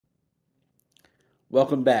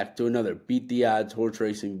Welcome back to another Beat the Odds horse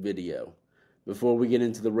racing video. Before we get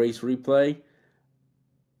into the race replay,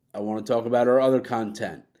 I want to talk about our other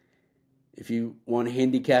content. If you want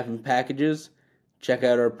handicapping packages, check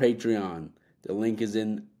out our Patreon. The link is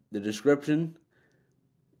in the description.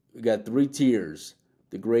 We got 3 tiers.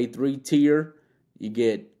 The grade 3 tier, you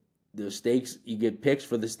get the stakes, you get picks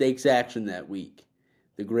for the stakes action that week.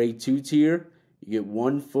 The grade 2 tier, you get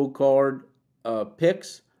 1 full card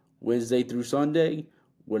picks Wednesday through Sunday.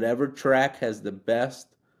 Whatever track has the best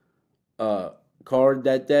card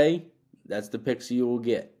that day, that's the picks you will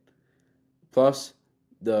get. Plus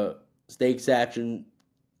the stakes action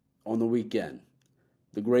on the weekend.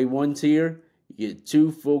 The grade 1 tier, you get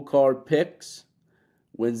 2 full card picks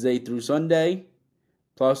Wednesday through Sunday,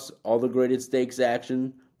 plus all the graded stakes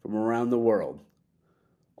action from around the world.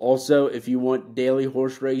 Also, if you want daily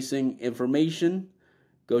horse racing information,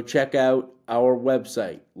 go check out our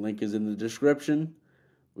website. Link is in the description.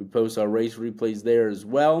 We post our race replays there as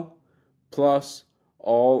well, plus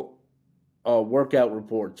all workout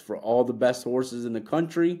reports for all the best horses in the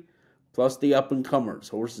country, plus the up-and-comers,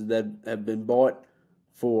 horses that have been bought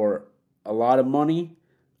for a lot of money,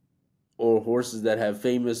 or horses that have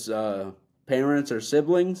famous parents or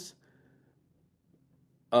siblings,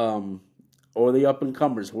 or the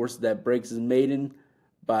up-and-comers, horses that breaks his maiden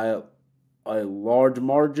by a large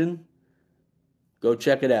margin. Go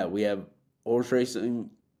check it out. We have horse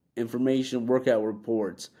racing information, workout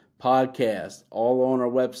reports, podcasts, all on our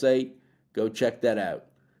website. Go check that out.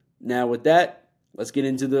 Now with that, let's get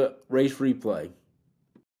into the race replay.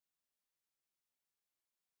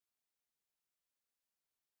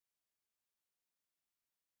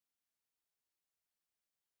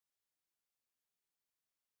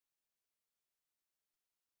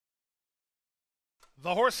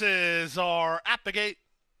 The horses are at the gate.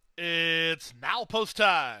 It's now post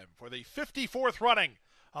time for the 54th running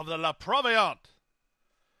of the Prevoyante.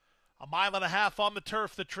 1.5 miles on the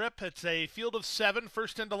turf, the trip. It's a field of 7.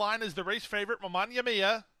 First into line is the race favorite, Romagna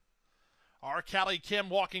Mia. Our Calli Kim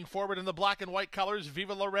walking forward in the black and white colors.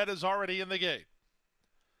 Viva La Red is already in the gate.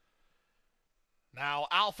 Now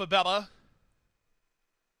Alphabella.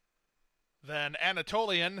 Then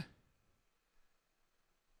Anatolian.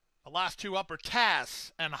 The last 2 up are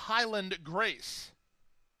Tass and Highland Grace.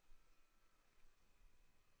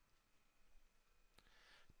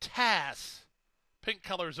 Tass, pink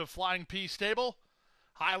colors of Flying P stable.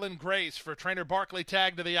 Highland Grace for trainer Barkley,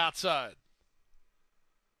 tag to the outside.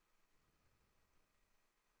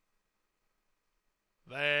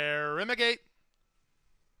 They're in the gate.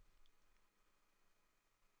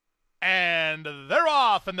 And they're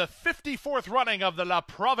off in the 54th running of the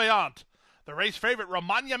Prevoyante. The race favorite,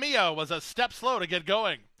 Romagna Mia, was a step slow to get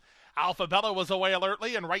going. Alphabella was away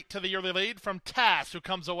alertly and right to the early lead from Tass, who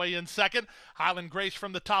comes away in second. Highland Grace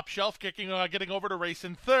from the top shelf getting over to race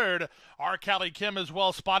in third. Our Calli Kim is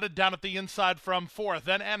well spotted down at the inside from fourth.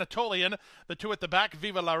 Then Anatolian, the 2 at the back,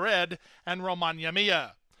 Viva La Red, and Romagna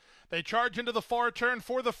Mia. They charge into the far turn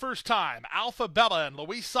for the first time. Alphabella and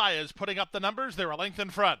Luis Saez putting up the numbers. They're a length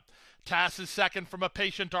in front. Tass is second from a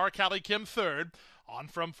patient. Our Calli Kim third. On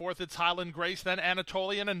from fourth, it's Highland Grace, then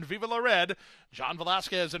Anatolian and Viva La Red. John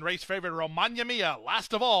Velasquez and race favorite Romagna Mia.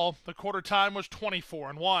 Last of all, the quarter time was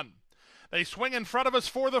 24-1. They swing in front of us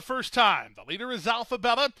for the first time. The leader is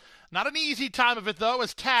Alphabella. Not an easy time of it, though,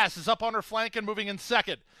 as Tass is up on her flank and moving in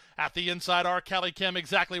second. At the inside, our Calli Kim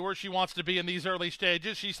exactly where she wants to be in these early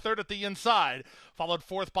stages. She's third at the inside, followed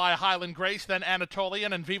fourth by Highland Grace, then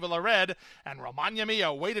Anatolian and Viva La Red, and Romagna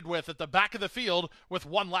Mia waited with at the back of the field with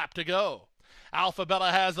 1 lap to go.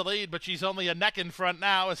 Alphabella has the lead, but she's only a neck in front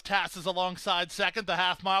now as Tass is alongside second. The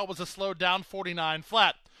half mile was a slowed down 49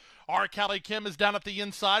 flat. Our Calli Kim is down at the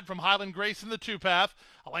inside from Highland Grace in the 2-path.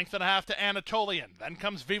 A length and a half to Anatolian. Then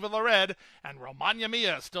comes Viva La Red, and Romagna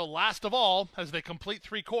Mia still last of all as they complete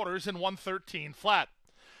 3/4 in 1:13 flat.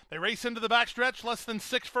 They race into the backstretch, less than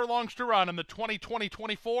 6 furlongs to run in the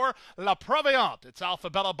 2020-24 Prevoyante. It's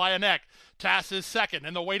Alphabella by a neck. Tass is second.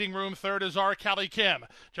 In the waiting room, third is our Calli Kim.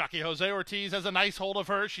 Jockey Jose Ortiz has a nice hold of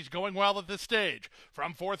her. She's going well at this stage.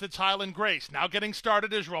 From fourth, it's Highland Grace. Now getting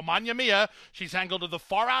started is Romagna Mia. She's angled to the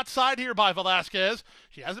far outside here by Velasquez.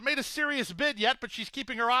 She hasn't made a serious bid yet, but she's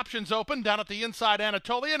keeping her options open. Down at the inside,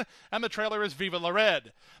 Anatolian, and the trailer is Viva La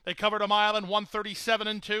Red. They covered a mile in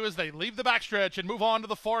 1:37-2 as they leave the backstretch and move on to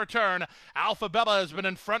the far turn. Alphabella has been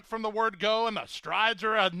in front from the word go, and the strides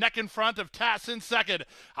are a neck in front of Tass in second.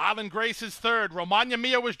 Highland Grace is third. Romagna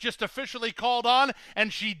Mia was just officially called on,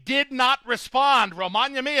 and she did not respond.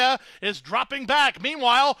 Romagna Mia is dropping back.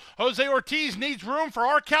 Meanwhile, Jose Ortiz needs room for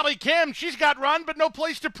our Calli Kim. She's got run, but no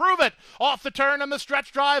place to prove it. Off the turn and the stretch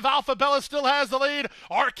stretch drive. Alpha Bella still has the lead.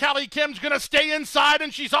 Our Calli Kim's going to stay inside,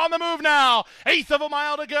 and she's on the move now. Eighth of a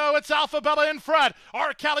mile to go. It's Alpha Bella in front.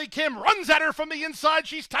 Our Calli Kim runs at her from the inside.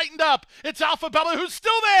 She's tightened up. It's Alpha Bella who's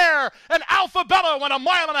still there, and Alpha Bella went a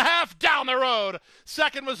mile and a half down the road.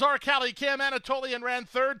 Second was our Calli Kim. Anatolian ran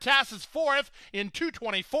third. Tass is fourth in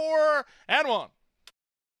 2:24 and 1.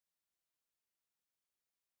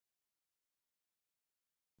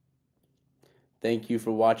 Thank you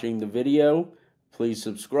for watching the video. Please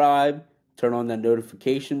subscribe, turn on that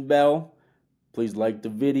notification bell. Please like the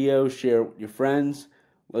video, share it with your friends.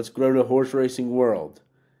 Let's grow the horse racing world.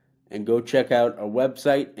 And go check out our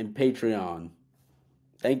website and Patreon.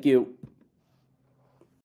 Thank you.